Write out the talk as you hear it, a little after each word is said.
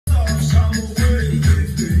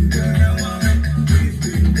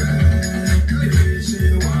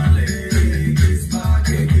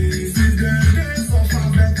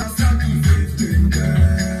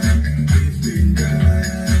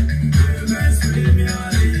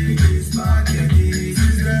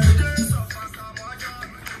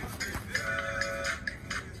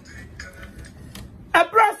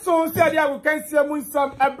We can see a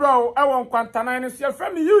some ebro, I want Quantanine, is your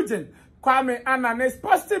friend Eugene, Quame Anane,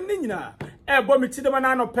 posting Nina, Ebo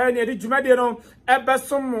Michidamanano Penny, Jumediano,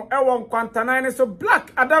 Ebesomo, Ewon Quantanine, so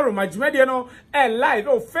Black Adaruma, Jumediano, live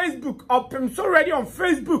on Facebook, Opemsuo already on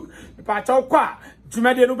Facebook, Patokwa,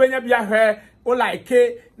 Jumediano Benya Bia hair, or like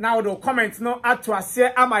now the comments no at to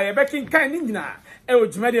say, am I a becking kind Nina, Ewo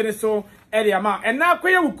Jumediano so, Ediama, and now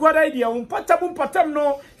Quay good idea, Patam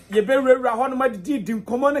no. Ye be rewra hono ma didi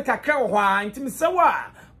nkomo ne kakra wo ha ntimi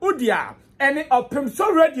sewa udia ene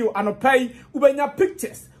Opemsuo radio anopai ubenya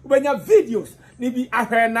pictures ubenya videos ni bi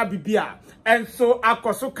ahwe na bibia enso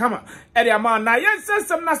akoso kama ere ama na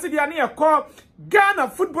yensensem na se dia ne yakọ Ghana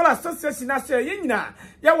Football Association na se yenyina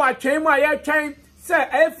ye wa twen mu a ye twen se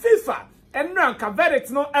FIFA enran ka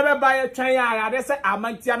verdict no ebeba ye twen ya de se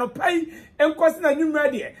amantia no pai enkosi na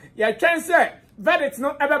nwumra de ye twen se verdict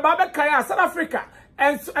no ebeba be kai South Africa.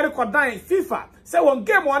 And so I record FIFA. Say one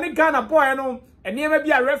game one Ghana boy no and near maybe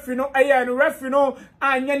a referee no and referee no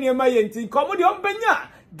and near my yentin. Come on benya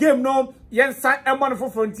game no yen sign a wonderful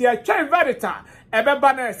frontier chain verita. Ebe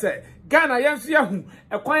banner say Ghana yen yahu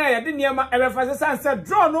a choir ya near my ever said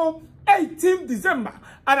draw no 18th December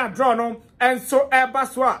and a draw no and so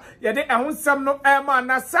baswa ya de ehun sam no man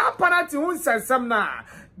na sa penalty hun sam na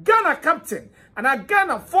Ghana captain and a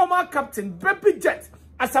Ghana former captain Baby Jet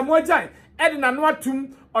Asamoah Gyan Edna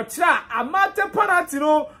Noatum or Cha Amate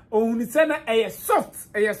Panatino or Unisena a soft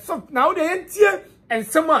now the NTA and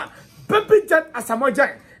Sama Baby Jet Asamoah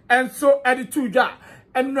Gyan and so added to Ja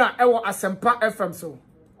and now our Asempa FM so.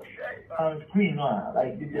 Screen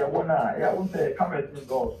like the one I won't say cameras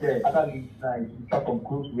go say other leagues nice talk on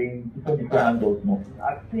close range different angles no.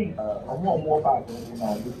 I think more back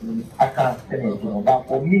I can't say it, but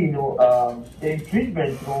for me, the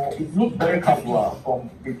infringement, it looks very casual from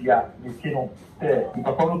the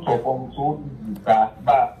performance of so easy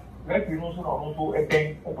but referee also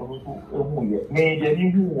again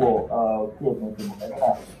maybe who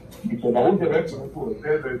because I want the referee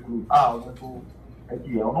very good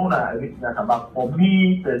for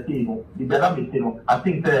me, I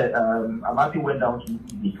think that Amati went down to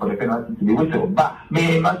for the penalty to be whistle. But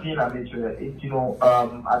may imagine I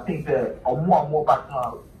think that more back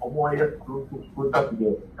now, or more closer to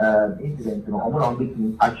the incident, more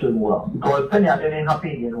making action well. Because then it didn't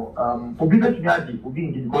happen, for business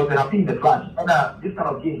because they happen in the flash. And this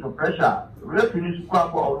kind of games of pressure. Referees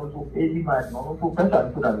scrap also 80 minutes, also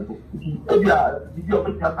pressure to that. If you are original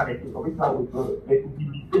connected, original with the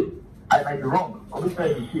I might be wrong,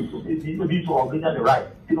 original mistake, maybe to original the right.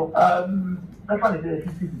 That's why they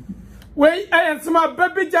say Wait, I am some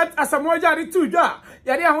Baby Jet Asamoah Gyan too, ja.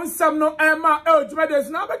 Yadi ahun sam no Emma Jumediano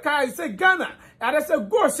na be kai say Ghana. Yadi say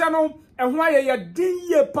go channel and why ya din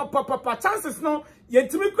ye papa chances no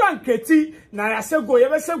yentimi kwa nketi na ya se go ye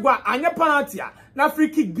be se go anya penalty na free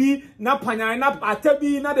kick bi na panyan na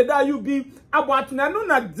atabi na deda you bi aboat na no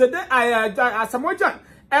na zede Asamoah Gyan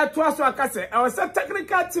to aso akase e was a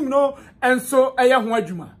technical team no and so eye ho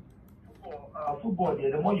adwuma football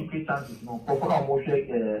the more you play chances for more shake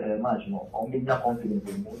match on being confident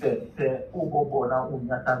the football now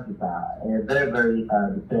unya chances are very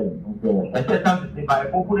disturbing okay chances by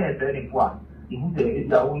popular training for you say if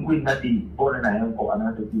you win that day for an iron for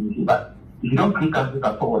another team but if you don't click chances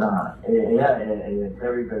at all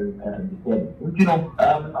very disturbing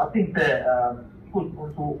I think that coach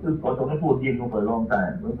also game for a long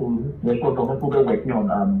time. So they also working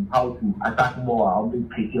on how to attack more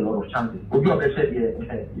and create a lot of chances. But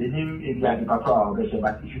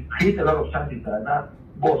if you create a lot of chances, that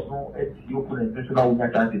boss no the opponent no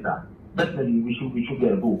chances. Definitely we should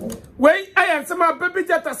get a goal. Wait, I am some Baby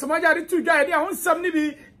Jet Asamoah Gyan to guide there on some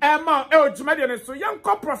nibi Jumediano so young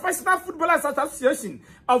Professional Footballers Association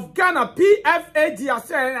of Ghana PFAG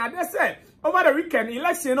saying and they say over the weekend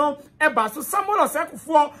election, so Samuel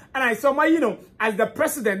Osakufo and I saw my, as the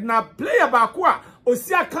president now player bakwa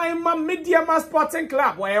Osia Kaima Media Sporting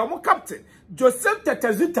Club where I'm captain Joseph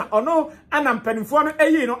Tetezuta or no and I'm penifone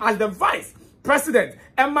as the vice president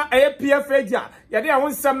Emma APFAG yadi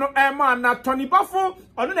awon sam no Emma na Tony Bafo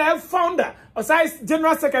or no founder or size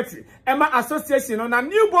general secretary Emma association on a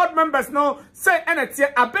new board members no say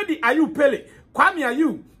enetie Abedi Ayu Pele Quame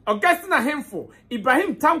Ayu Augustina Hemfo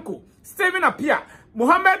Ibrahim Tanko Stephen Apia,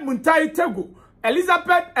 Mohammed Muntai Tego,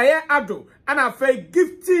 Elizabeth Ado and afe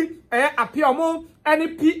Gifty appear any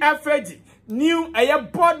PFAG new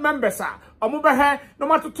board members omubehe no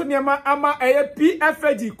matoto niema ama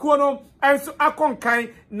PFAG kuono enso akonkan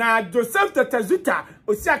na Joseph Tetezuta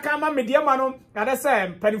osiaka ama mediama no na say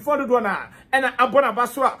mpanifo dodo na ena abona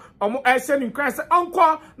baso a omo ehye nkran se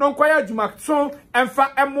onko no nkwa ya adwumato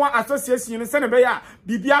emfa emwa association no se ne be ya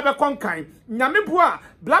bibia be konkan nyame boa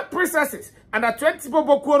Black Princesses and a 20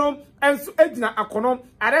 bobo kuono enso ejina akono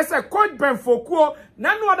ade say coach benfokuo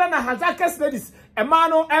na no other na Hazakes ladies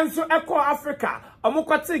emano enso eko Africa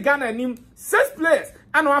omukwati Ghana nim 6 players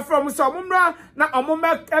and from so omumra na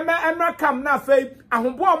omumra kam na fe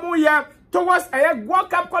ahombo omuye towards a World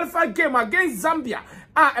Cup qualified game against Zambia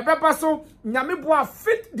ebeba so nyame boa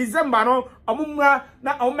 5th December no omumra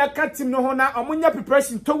na omeka team no ho na omunya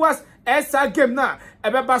preparation towards esa game na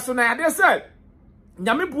ebeba so na ade say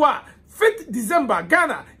nyame boa 5th December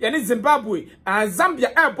Ghana yani Zimbabwe and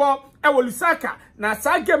Zambia ebo Lusaka na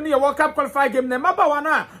sa game ni World Cup qualified game na maba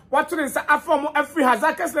wana watu nsa afomo every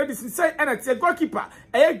Hazakes ladies say energy goalkeeper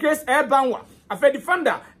Grace Banwa afa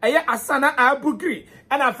defender Asana Abugri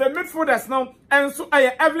and afa midfielders now enso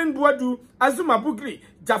Evelyn Buadu Azuma Bugri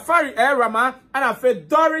Jafari Rama and afa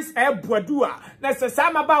Doris Buadua na se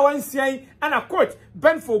sama ba wansian and coach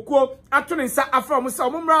Ben Fokuo atuni nsa afomo sa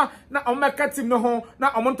omumra na omeka team no ho na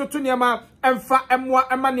omontoto niema emfa emwa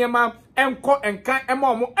emaniema enko enkan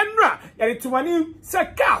emomo enra yare tuwani se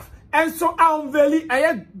CAF enso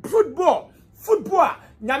unveil football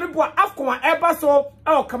nyame boa afcon eba so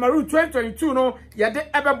Cameroon 2022 no yade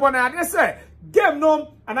ebebo na yade say game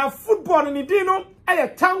no and football ni din no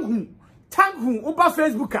tanghu uba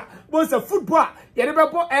Facebook bo say football yade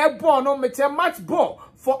bebo ball no meche match ball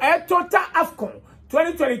for a total afcon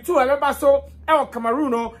 2022 eba so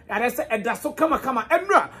Cameroon no yade say edaso kama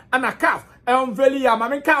enra and a CAF unveil ya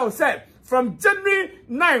mamenka o say from January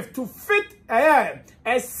 9th to 5th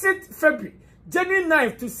 6th February January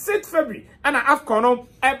 9th to 6th February and AFCON no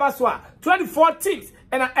ebaswa 24 teams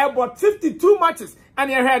and about 52 matches and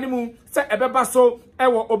ye hear nimu say ebebaso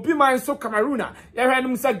ewo obiman so Cameroon ye hear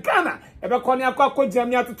nimu say Ghana ebekoni akwa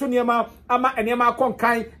jami atoto niema ama eniema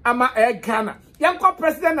akonkan ama Ghana yanko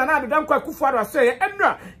president na ado danko Akufo-Addo aso ye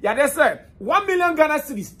enra ya de say 1 million Ghana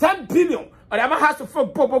cedis 10 billion Odama has to for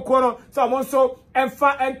Bobo Kono, so Monso,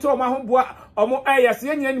 Enfa, and Toma Homboa, Omo Ayas,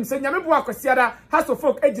 Yen, Senyame Boa Cosiada, has to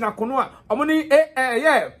folk Ejina Konoa, Omoni,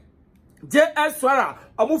 JS Swara,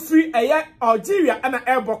 Omo free Algeria and an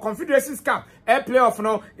Airborne Confederations Cup, air playoff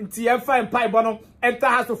no, in TF and Pi Bono, enter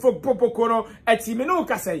has to folk Bobo Kono, a team no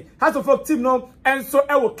Casay, has to folk team no, and so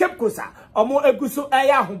Ewo Kepkosa, Omo Eguso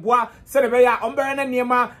Aya Homboa, Senebeya, Omberana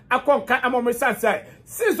Niema, Akonka Amomer Sansai.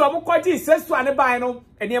 Since Omo Kwaji says to Anebano,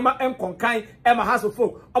 and Niema and Konkai, Emma has to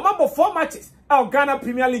folk, Omo 4 matches, our Ghana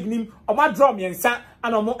Premier League nim, Oma Drum Yensa,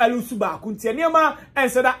 and Omo Elusuba, Kuntia Niema,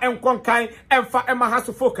 and Seda and Konkai, and Fa Emma has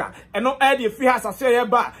to foka, and no Eddie free has a say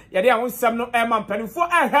bar, Yadia won't some no Emma penny for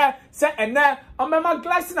her, say and there, Omema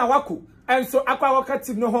glass in a waku. And so akwa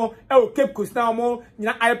wakati no ho Cape Coast na omo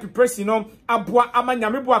nyina aye preparation no aboa ama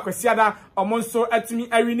nyame boa kwasiada omo nso atumi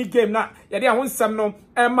awini game na yade ahonsam no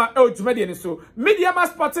ema dwumade ne so Mediama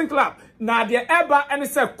Sporting Club na de eba ene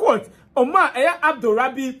se coach Oma Abdul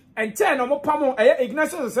Rabi and Chen omo pamo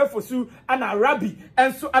Ignatius Josefosu ana Rabi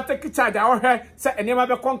enso ateki charge a ohwe se enema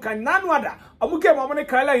be konkan nanwada omo game omo ne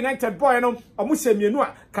Kaila United boy no omo hyemienu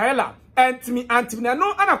a Kaila antimi na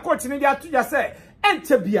no ana coach ne dia to ya say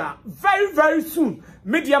Entebia very soon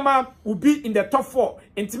Mediama will be in the top 4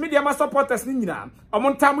 into Mediama supporters nina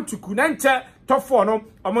omontamu tuku na nche top 4 no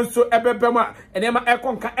omonso ebebema enema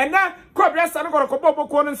ekonka ena kobra sa no kobobo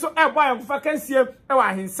ko no so eba yankufa kansie ewa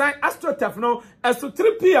ahinsan astrotef no eso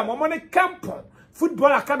 3 pm omone campo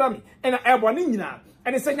football academy ena ebo ni nyina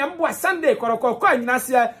ene se nyambo Sunday korokoko anyina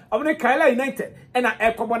se omone Kaila United ena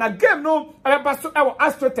ekobona game no eba so ewo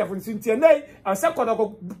astrotef nsintie nei se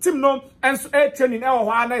korokoko team no enso training ewo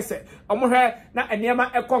ho ana se omohwe na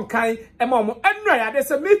enema ekonkan ema omo enra ya de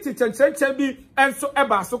se meeting chenchenchen bi enso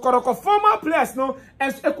eba so korokoko former players no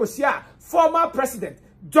enso ekosia former president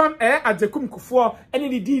John Ajekum Kufuor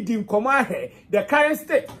any the nkomo ahe the current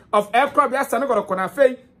state of aircraft ya sanu korokoko na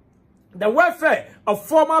fei the welfare of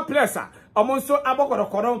former players omonso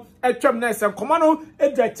abokorokono etwem na ese nkomano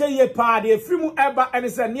edwache pa de efrimu eba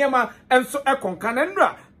enese niema enso ekonka na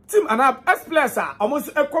nra team ana S players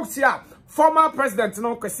omonso ekoksia former president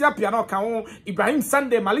no Kwesi Piano kan Ibrahim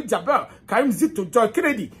Sunday Malik Jabel Karim Zito Joy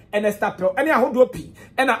Kennedy and Estapel any ahodo pi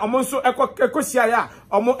ena omo nso ekosia ya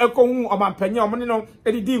omo ekohu omampanya omo ne no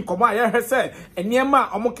edidi nkomo aye se eniema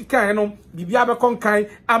omo kikan no bibia be konkan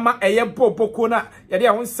ama eye boboko na yede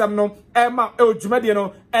ho nsem no ema ejumade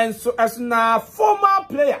no enso na former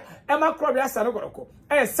player ema krobia sane goroko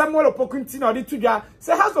Samuel Opokunti na odi tudwa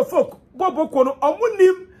se House of Folk boboko no omo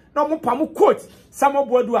nim na omo pamu coach Samuel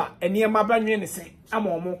Boadu a eniema banwe ne se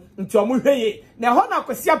ama omo nti omo hweye na ho na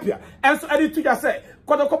Kwesi Apia enso edi tudwa se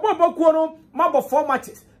kodokobon bokuo no mabo 4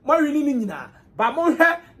 matches mo wini ni nyina ba mo hwe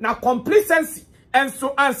na complacency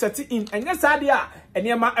enso anseti in enye sade a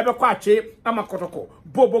eniema ebekọ atwe ama kodoko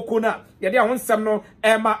boboko na yede a wonsem no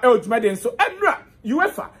ema ejumade enso enra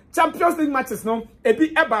UEFA Champions League matches no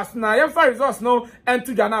ebi ebas na yemfa results no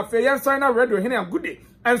entudwa na afa yenso na radio hene agude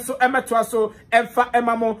enso emeto so emfa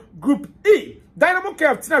emamo group E Dynamo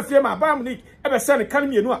Kiev tina fie ma Bayern Munich ebe se ne kan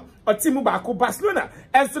mienu a otimu ba ko Barcelona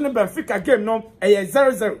enso ne Benfica game no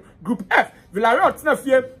 0-0 group F Villarreal tina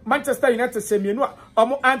fie Manchester United se mienu a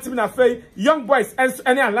omo antimi na fie Young Boys enso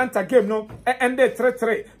ene Atlanta game no ended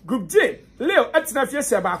 3-3 group J Leo tina fie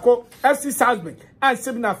se ba ko FC Salzburg and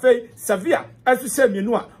Sebina fie Sevilla enso se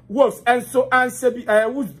mienu a Wolves enso ansebi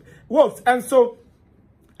Wolves enso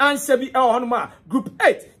ansebi honma group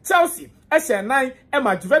 8 Chelsea SN9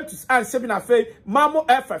 Emma Juventus and Sebina Fe Mamo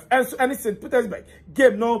FF enso any St Petersburg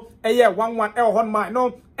game no 1-1 honma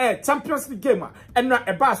no Champions League game and na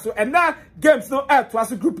ebaso and na games no to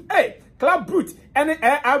as group A Club Brugge any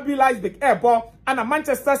RB Leipzig ball and a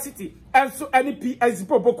Manchester City enso any PSG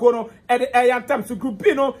boboko no and the to group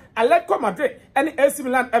B no Atletico Madrid any AC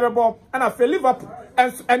Milan ball and a Liverpool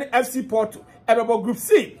enso any FC Porto ball group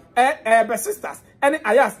C Besiktas any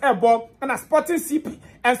Ajax ball and a Sporting CP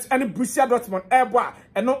and any Borussia Dortmund ball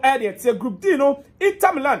and no area group D no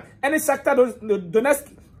Inter Milan any Shakhtar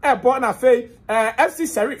Donetsk ball and a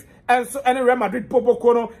FC Sheriff and so any Real Madrid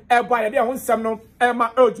boboko no ball ya wonsam no ma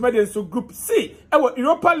ejumade so group C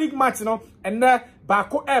Europa League match no and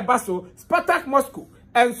Bako baso Spartak Moscow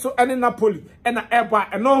and so any Napoli and a ball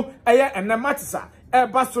and no and matches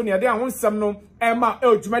baso ne de wonsam no ma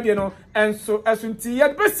ejumade no and so asunti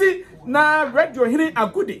yet besi na radio hini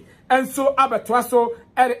agudi and so abetwa so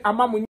amamu